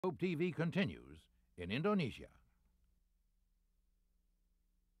Hope TV continues in Indonesia.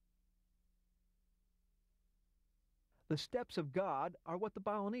 The steps of God are what the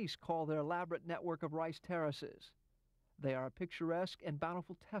Balinese call their elaborate network of rice terraces. They are a picturesque and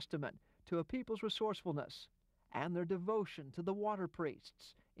bountiful testament to a people's resourcefulness and their devotion to the water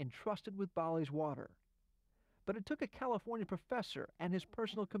priests entrusted with Bali's water. But it took a California professor and his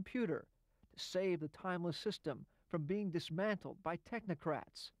personal computer to save the timeless system from being dismantled by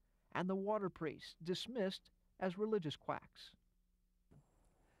technocrats and the water priests dismissed as religious quacks.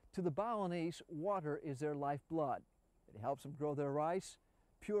 To the Balinese, water is their lifeblood. It helps them grow their rice,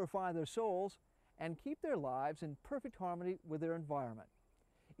 purify their souls, and keep their lives in perfect harmony with their environment.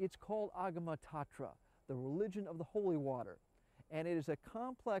 It's called Agama Tatra, the religion of the holy water, and it is a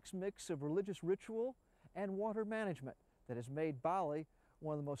complex mix of religious ritual and water management that has made Bali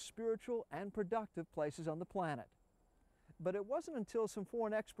one of the most spiritual and productive places on the planet. But it wasn't until some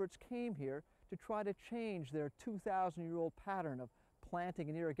foreign experts came here to try to change their 2,000-year-old pattern of planting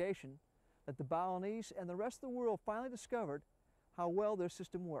and irrigation that the Balinese and the rest of the world finally discovered how well their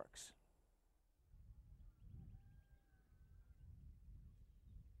system works.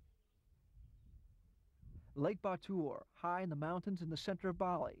 Lake Batur, high in the mountains in the center of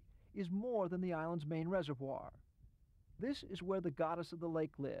Bali, is more than the island's main reservoir. This is where the goddess of the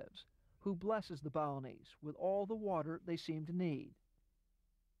lake lives, who blesses the Balinese with all the water they seem to need.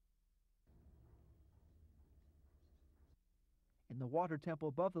 In the water temple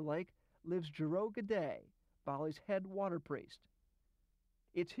above the lake lives Jero Gede, Bali's head water priest.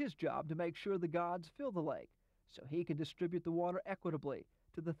 It's his job to make sure the gods fill the lake so he can distribute the water equitably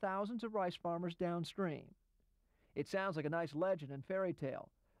to the thousands of rice farmers downstream. It sounds like a nice legend and fairy tale,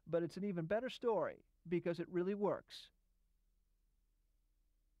 but it's an even better story because it really works.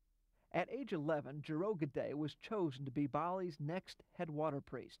 At age 11, Jero Gede was chosen to be Bali's next head water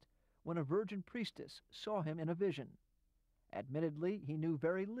priest when a virgin priestess saw him in a vision. Admittedly, he knew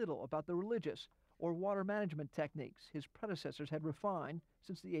very little about the religious or water management techniques his predecessors had refined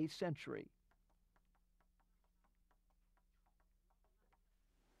since the 8th century.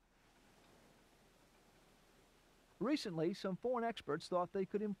 Recently, some foreign experts thought they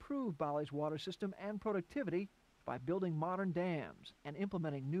could improve Bali's water system and productivity by building modern dams and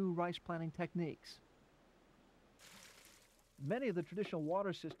implementing new rice planting techniques. Many of the traditional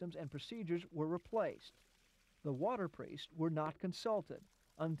water systems and procedures were replaced. The water priests were not consulted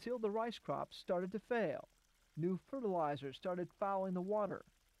until the rice crops started to fail. New fertilizers started fouling the water,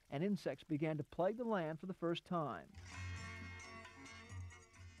 and insects began to plague the land for the first time.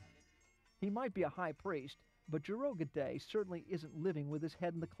 He might be a high priest, but Jero Gede certainly isn't living with his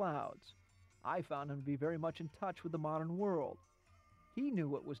head in the clouds. I found him to be very much in touch with the modern world. He knew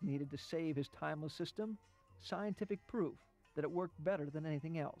what was needed to save his timeless system, scientific proof that it worked better than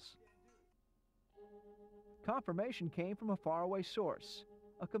anything else. Confirmation came from a faraway source,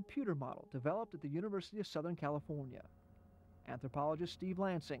 a computer model developed at the University of Southern California. Anthropologist Steve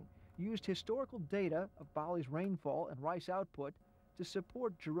Lansing used historical data of Bali's rainfall and rice output to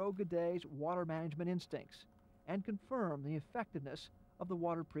support Jero Gede's water management instincts and confirm the effectiveness of the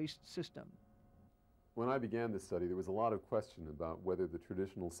water priest system. When I began this study, there was a lot of question about whether the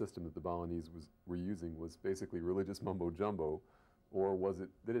traditional system that the Balinese were using was basically religious mumbo-jumbo, or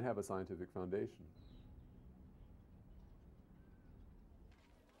did it have a scientific foundation?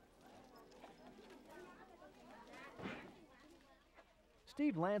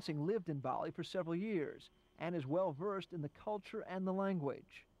 Steve Lansing lived in Bali for several years and is well versed in the culture and the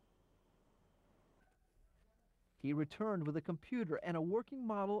language. He returned with a computer and a working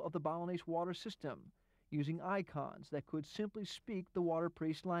model of the Balinese water system, using icons that could simply speak the water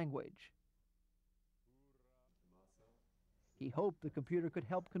priest language. He hoped the computer could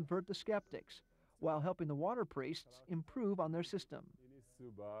help convert the skeptics, while helping the water priests improve on their system. We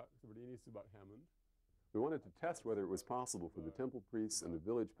wanted to test whether it was possible for the temple priests and the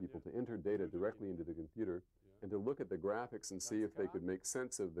village people to enter data directly into the computer and to look at the graphics and see if they could make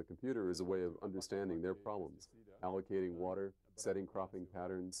sense of the computer as a way of understanding their problems, allocating water, setting cropping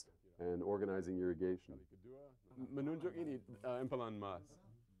patterns, and organizing irrigation. Menunjuk ini impelan mas.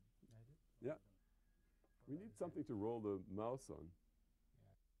 Yeah. We need something to roll the mouse on.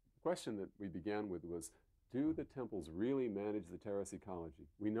 The question that we began with was, do the temples really manage the terrace ecology?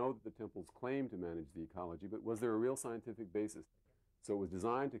 We know that the temples claim to manage the ecology, but was there a real scientific basis? So it was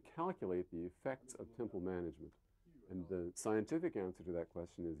designed to calculate the effects of temple management. And the scientific answer to that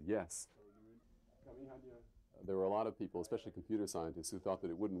question is yes. There were a lot of people, especially computer scientists, who thought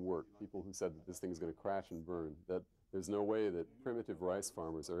that it wouldn't work. People who said that this thing is going to crash and burn, that there's no way that primitive rice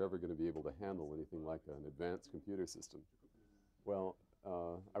farmers are ever going to be able to handle anything like an advanced computer system. Well,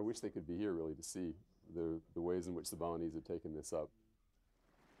 I wish they could be here really to see the ways in which the Balinese have taken this up.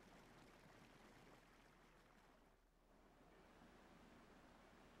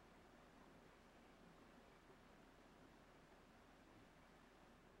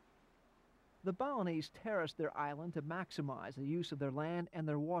 The Balinese terrace their island to maximize the use of their land and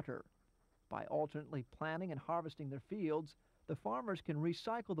their water. By alternately planting and harvesting their fields, the farmers can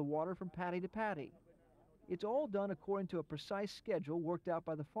recycle the water from paddy to paddy. It's all done according to a precise schedule worked out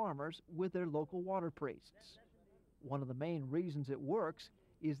by the farmers with their local water priests. One of the main reasons it works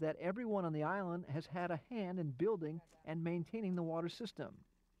is that everyone on the island has had a hand in building and maintaining the water system.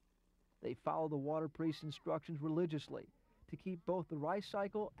 They follow the water priest's instructions religiously to keep both the rice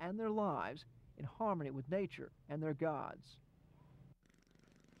cycle and their lives in harmony with nature and their gods.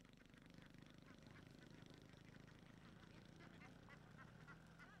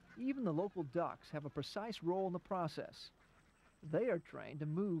 Even the local ducks have a precise role in the process. They are trained to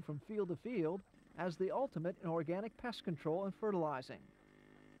move from field to field as the ultimate in organic pest control and fertilizing.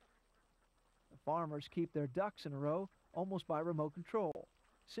 The farmers keep their ducks in a row almost by remote control,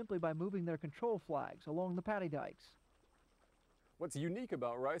 simply by moving their control flags along the paddy dikes. What's unique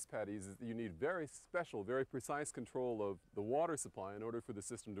about rice paddies is that you need very special, very precise control of the water supply in order for the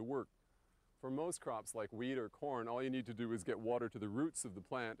system to work. For most crops like wheat or corn, all you need to do is get water to the roots of the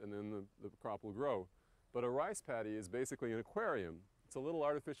plant and then the crop will grow. But a rice paddy is basically an aquarium. It's a little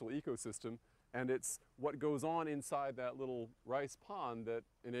artificial ecosystem, and it's what goes on inside that little rice pond that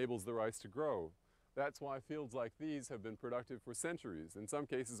enables the rice to grow. That's why fields like these have been productive for centuries. In some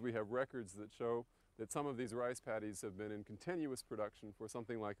cases, we have records that show that some of these rice paddies have been in continuous production for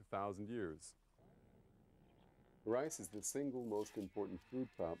something like 1,000 years. Rice is the single most important food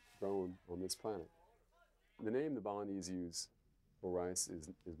crop grown on this planet. The name the Balinese use for rice is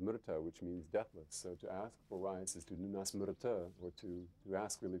murta, which means deathless. So to ask for rice is to nunas murta, or to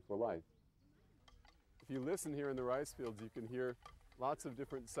ask really for life. If you listen here in the rice fields, you can hear lots of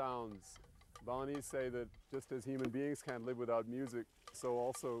different sounds. Balinese say that just as human beings can't live without music, so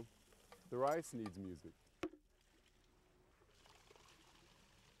also the rice needs music.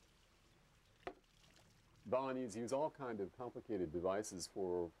 Balinese use all kinds of complicated devices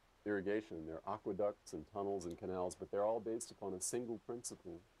for irrigation. There are aqueducts and tunnels and canals, but they're all based upon a single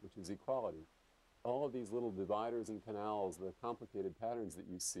principle, which is equality. All of these little dividers and canals, the complicated patterns that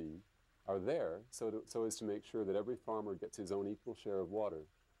you see, are there so as to make sure that every farmer gets his own equal share of water.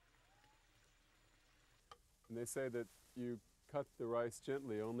 And they say that you cut the rice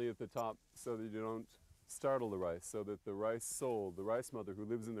gently, only at the top, so that you don't startle the rice, so that the rice soul, the rice mother who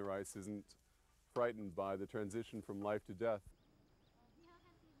lives in the rice, isn't frightened by the transition from life to death.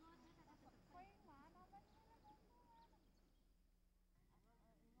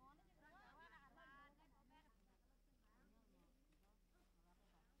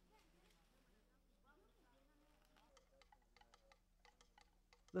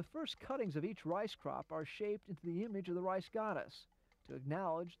 The first cuttings of each rice crop are shaped into the image of the rice goddess to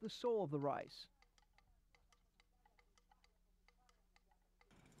acknowledge the soul of the rice.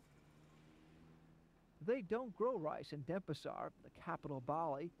 They don't grow rice in Denpasar, the capital of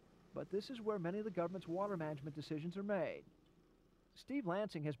Bali, but this is where many of the government's water management decisions are made. Steve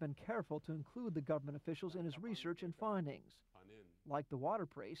Lansing has been careful to include the government officials in his research and findings. Like the water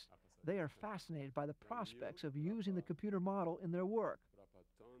priest, they are fascinated by the prospects of using the computer model in their work.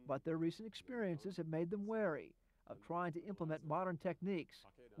 But their recent experiences have made them wary of trying to implement modern techniques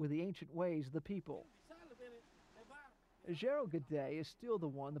with the ancient ways of the people. Jero Gade is still the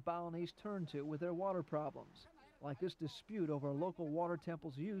one the Balinese turn to with their water problems, like this dispute over a local water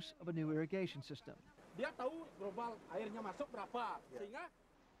temple's use of a new irrigation system.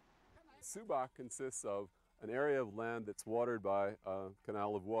 Subak consists of an area of land that's watered by a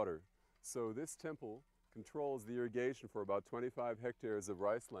canal of water. So this temple controls the irrigation for about 25 hectares of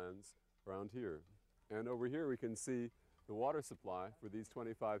rice lands around here. And over here we can see the water supply for these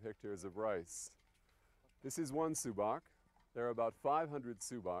 25 hectares of rice. This is one subak. There are about 500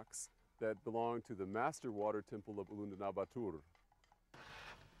 subaks that belong to the master water temple of Ulundana Batur.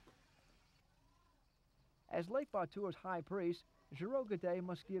 As Lake Batur's high priest, Jero Gade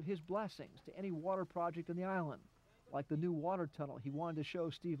must give his blessings to any water project on the island, like the new water tunnel he wanted to show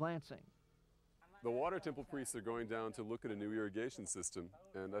Steve Lansing. The water temple priests are going down to look at a new irrigation system,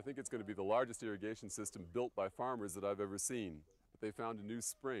 and I think it's going to be the largest irrigation system built by farmers that I've ever seen. But they found a new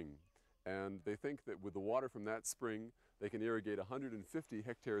spring, and they think that with the water from that spring, they can irrigate 150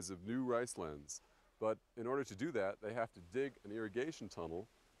 hectares of new rice lands. But in order to do that, they have to dig an irrigation tunnel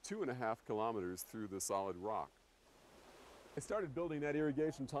 2.5 kilometers through the solid rock. I started building that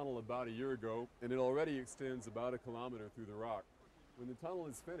irrigation tunnel about a year ago, and it already extends about 1 kilometer through the rock. When the tunnel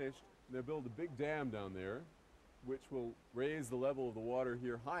is finished, they'll build a big dam down there, which will raise the level of the water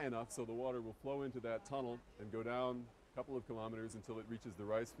here high enough so the water will flow into that tunnel and go down a couple of kilometers until it reaches the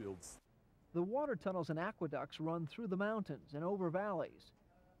rice fields. The water tunnels and aqueducts run through the mountains and over valleys.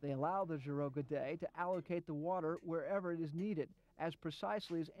 They allow the Giroga Day to allocate the water wherever it is needed, as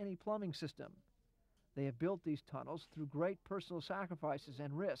precisely as any plumbing system. They have built these tunnels through great personal sacrifices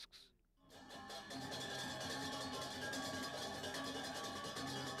and risks.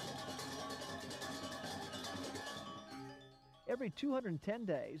 Every 210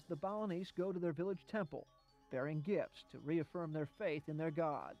 days, the Balinese go to their village temple, bearing gifts to reaffirm their faith in their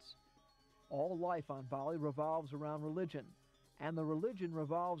gods. All life on Bali revolves around religion, and the religion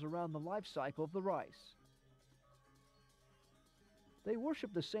revolves around the life cycle of the rice. They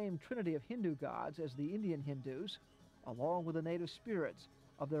worship the same trinity of Hindu gods as the Indian Hindus, along with the native spirits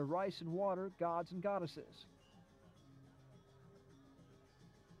of their rice and water gods and goddesses.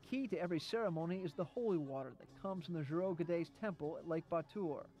 Key to every ceremony is the holy water that comes from the Giroga Day's temple at Lake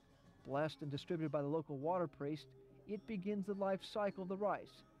Batur. Blessed and distributed by the local water priest, it begins the life cycle of the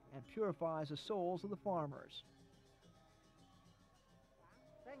rice and purifies the souls of the farmers.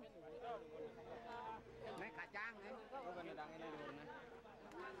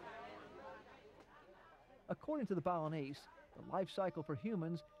 According to the Balinese, the life cycle for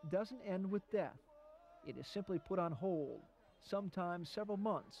humans doesn't end with death. It is simply put on hold, sometimes several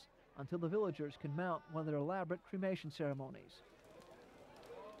months, until the villagers can mount one of their elaborate cremation ceremonies.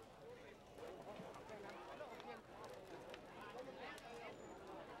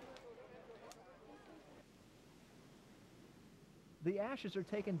 The ashes are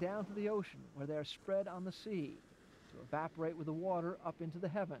taken down to the ocean, where they are spread on the sea to evaporate with the water up into the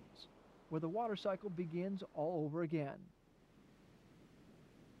heavens, where the water cycle begins all over again.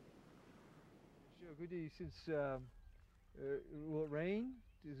 Since will it rain?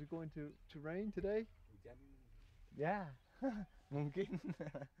 Is it going to rain today? Yeah, mungkin.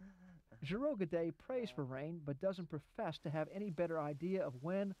 Giroga Day prays for rain, but doesn't profess to have any better idea of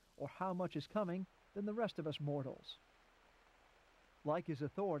when or how much is coming than the rest of us mortals. Like his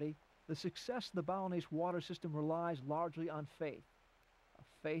authority, the success of the Balinese water system relies largely on faith, a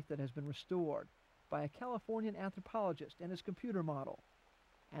faith that has been restored by a Californian anthropologist and his computer model,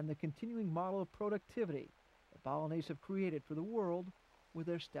 and the continuing model of productivity the Balinese have created for the world with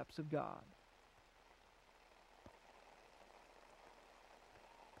their steps of God.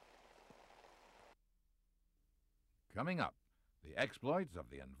 Coming up, the exploits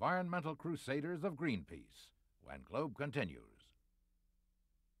of the environmental crusaders of Greenpeace, when Globe continues.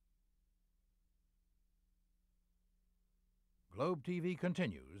 Globe TV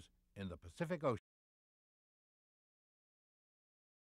continues in the Pacific Ocean.